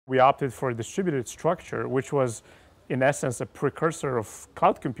We opted for a distributed structure, which was in essence a precursor of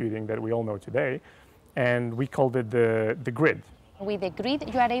cloud computing that we all know today, and we called it the grid. With the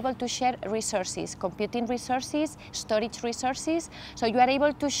grid, you are able to share resources, computing resources, storage resources. So you are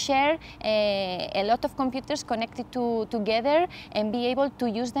able to share a lot of computers connected together and be able to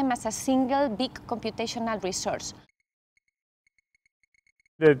use them as a single big computational resource.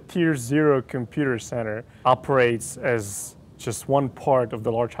 The Tier 0 computer center operates as just one part of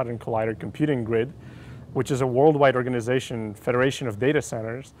the Large Hadron Collider computing grid, which is a worldwide organization, federation of data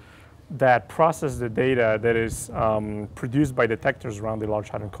centers, that process the data that is produced by detectors around the Large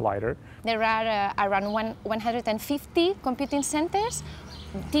Hadron Collider. There are around 150 computing centers.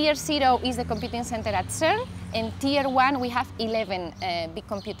 Tier 0 is the computing center at CERN, and Tier 1 we have 11 big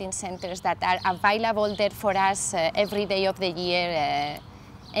computing centers that are available there for us every day of the year,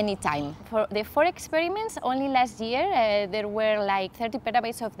 anytime. For the 4 experiments, only last year there were like 30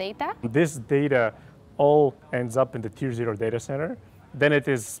 petabytes of data. This data all ends up in the Tier 0 data center. Then it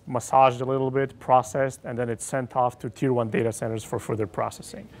is massaged a little bit, processed, and then it's sent off to Tier 1 data centers for further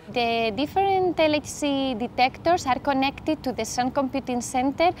processing. The different LHC detectors are connected to the CERN Computing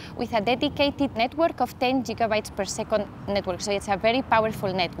Center with a dedicated network of 10 gigabytes per second network, so it's a very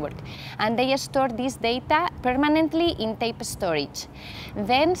powerful network. And they store this data permanently in tape storage.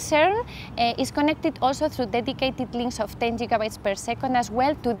 Then CERN is connected also through dedicated links of 10 gigabytes per second as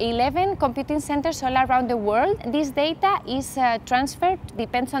well to 11 computing centers all around the world. This data is transferred,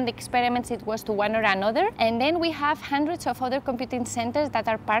 depends on the experiments, it was to one or another. And then we have hundreds of other computing centers that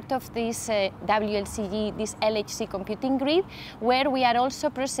are part of this WLCG, this LHC computing grid, where we are also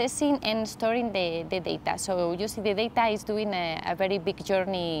processing and storing the data. So you see the data is doing a very big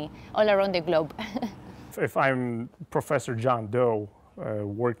journey all around the globe. If I'm Professor John Doe,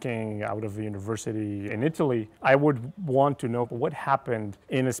 working out of the university in Italy, I would want to know what happened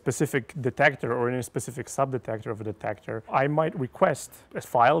in a specific detector or in a specific subdetector of a detector. I might request a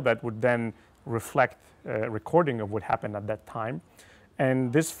file that would then reflect a recording of what happened at that time.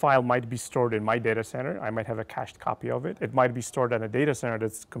 And this file might be stored in my data center. I might have a cached copy of it. It might be stored at a data center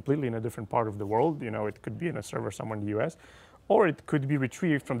that's completely in a different part of the world. You know, it could be in a server somewhere in the US. Or it could be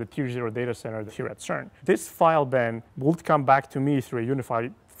retrieved from the Tier 0 data center here at CERN. This file then will come back to me through a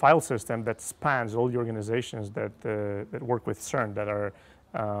unified file system that spans all the organizations that work with CERN that are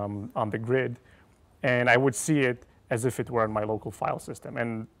on the grid. And I would see it as if it were on my local file system.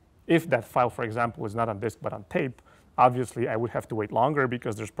 And if that file, for example, is not on disk but on tape, obviously I would have to wait longer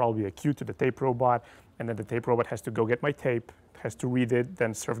because there's probably a queue to the tape robot, and then the tape robot has to go get my tape, has to read it,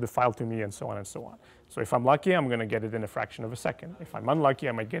 then serve the file to me, and so on and so on. So if I'm lucky, I'm going to get it in a fraction of a second. If I'm unlucky,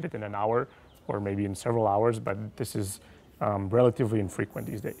 I might get it in an hour or maybe in several hours, but this is relatively infrequent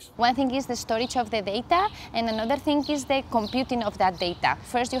these days. One thing is the storage of the data, and another thing is the computing of that data.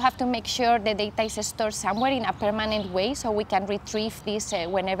 First, you have to make sure the data is stored somewhere in a permanent way so we can retrieve this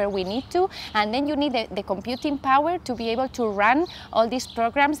whenever we need to. And then you need the computing power to be able to run all these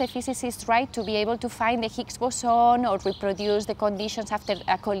programs the physicists write to be able to find the Higgs boson or reproduce the conditions after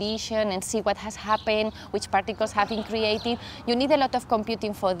a collision and see what has happened, which particles have been created. You need a lot of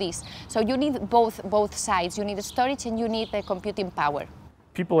computing for this. So you need both sides. You need the storage and you need the computing power.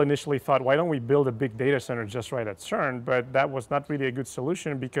 People initially thought, why don't we build a big data center just right at CERN? But that was not really a good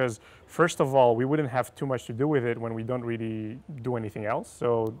solution because, first of all, we wouldn't have too much to do with it when we don't really do anything else.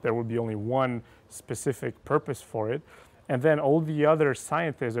 So there would be only one specific purpose for it. And then all the other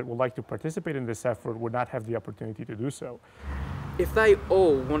scientists that would like to participate in this effort would not have the opportunity to do so. If they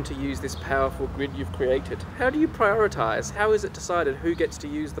all want to use this powerful grid you've created, how do you prioritize? How is it decided who gets to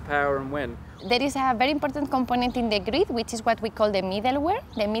use the power and when? There is a very important component in the grid, which is what we call the middleware.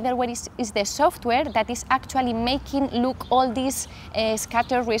 The middleware is the software that is actually making look all these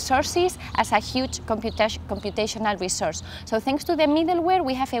scattered resources as a huge computational resource. So thanks to the middleware,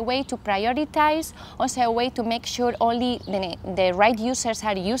 we have a way to prioritize, also a way to make sure only the right users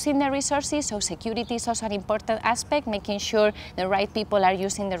are using the resources. So security is also an important aspect, making sure the right people are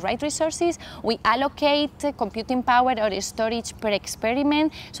using the right resources. We allocate computing power or storage per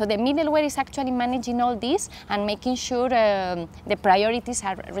experiment. So the middleware is actually managing all this and making sure the priorities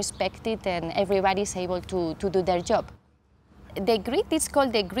are respected and everybody is able to do their job. The grid is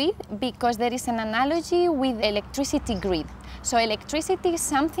called the grid because there is an analogy with electricity grid. So electricity is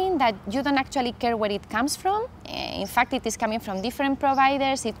something that you don't actually care where it comes from. In fact, it is coming from different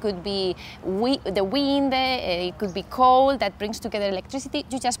providers. It could be the wind, it could be coal that brings together electricity.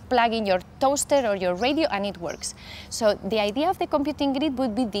 You just plug in your toaster or your radio and it works. So the idea of the computing grid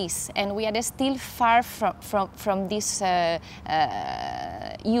would be this, and we are still far from this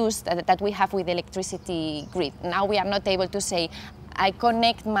use that we have with the electricity grid. Now we are not able to say, I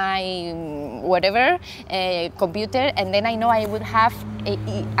connect my whatever computer, and then I know I would have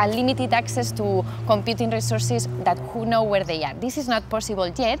unlimited access to computing resources that who know where they are. This is not possible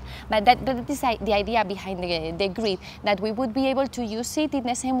yet, but that is the idea behind the grid, that we would be able to use it in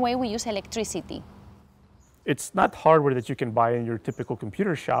the same way we use electricity. It's not hardware that you can buy in your typical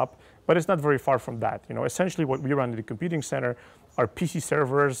computer shop, but it's not very far from that. You know, essentially what we run in the computing center are PC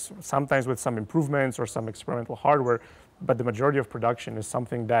servers, sometimes with some improvements or some experimental hardware, but the majority of production is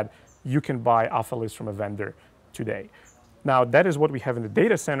something that you can buy off a list from a vendor today. Now, that is what we have in the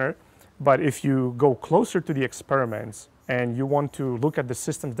data center, but if you go closer to the experiments and you want to look at the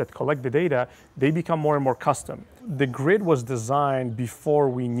systems that collect the data, they become more and more custom. The grid was designed before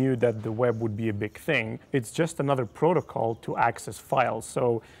we knew that the web would be a big thing. It's just another protocol to access files.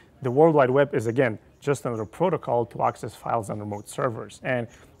 So the World Wide Web is, again, just another protocol to access files on remote servers. And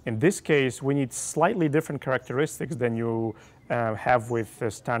in this case, we need slightly different characteristics than you have with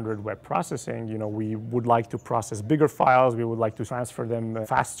standard web processing. You know, we would like to process bigger files, we would like to transfer them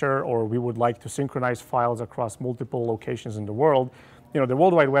faster, or we would like to synchronize files across multiple locations in the world. You know, the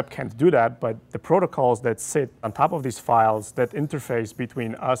World Wide Web can't do that, but the protocols that sit on top of these files, that interface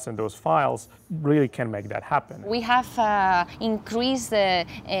between us and those files, really can make that happen. We have increased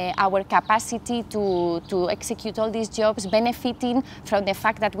our capacity to execute all these jobs, benefiting from the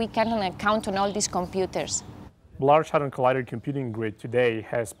fact that we can count on all these computers. Large Hadron Collider computing grid today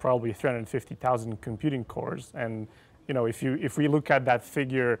has probably 350,000 computing cores, and you know, if we look at that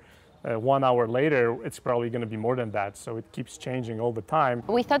figure 1 hour later, it's probably going to be more than that, so it keeps changing all the time.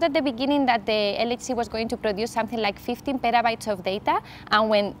 We thought at the beginning that the LHC was going to produce something like 15 petabytes of data, and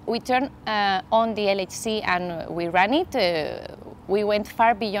when we turned on the LHC and we ran it, we went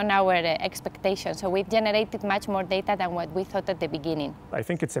far beyond our expectations, so we generated much more data than what we thought at the beginning. I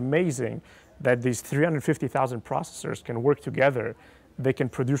think it's amazing that these 350,000 processors can work together. They can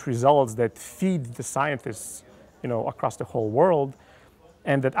produce results that feed the scientists, you know, across the whole world,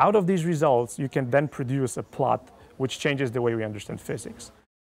 and that out of these results, you can then produce a plot which changes the way we understand physics.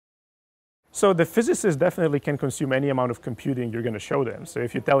 So the physicists definitely can consume any amount of computing you're going to show them. So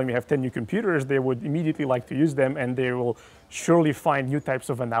if you tell them you have 10 new computers, they would immediately like to use them, and they will surely find new types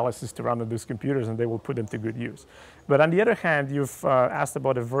of analysis to run on those computers, and they will put them to good use. But on the other hand, you've asked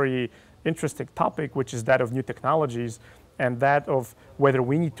about a very interesting topic, which is that of new technologies, and that of whether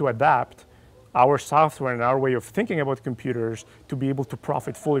we need to adapt our software and our way of thinking about computers to be able to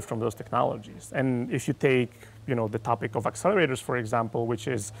profit fully from those technologies. And if you take, you know, the topic of accelerators, for example, which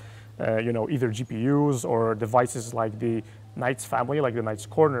is you know, either GPUs or devices like the Knights family, like the Knights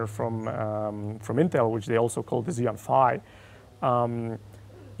Corner from Intel, which they also call the Xeon Phi,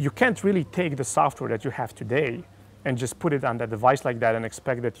 you can't really take the software that you have today and just put it on that device like that and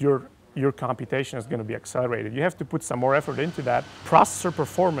expect that your computation is going to be accelerated. You have to put some more effort into that. Processor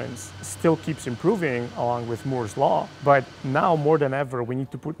performance still keeps improving along with Moore's law, but now more than ever, we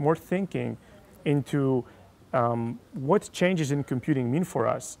need to put more thinking into what changes in computing mean for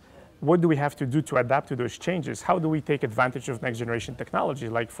us. What do we have to do to adapt to those changes? How do we take advantage of next generation technology?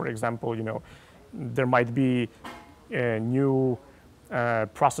 Like, for example, you know, there might be new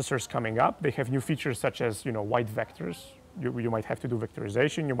processors coming up. They have new features such as, you know, wide vectors. You might have to do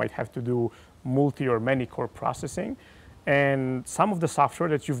vectorization. You might have to do multi or many core processing. And some of the software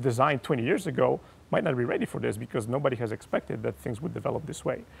that you've designed 20 years ago might not be ready for this because nobody has expected that things would develop this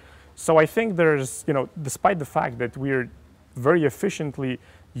way. So I think there's, you know, despite the fact that we're very efficiently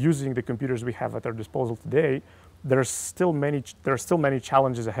using the computers we have at our disposal today, there are still many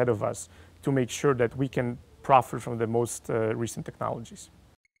challenges ahead of us to make sure that we can profit from the most recent technologies.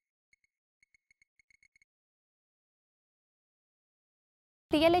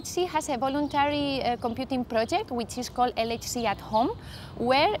 The LHC has a voluntary computing project which is called LHC at Home,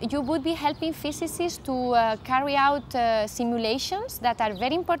 where you would be helping physicists to carry out simulations that are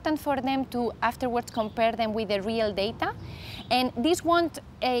very important for them to afterwards compare them with the real data. And this won't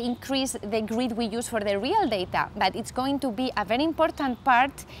increase the grid we use for the real data, but it's going to be a very important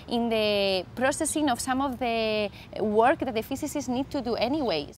part in the processing of some of the work that the physicists need to do anyways.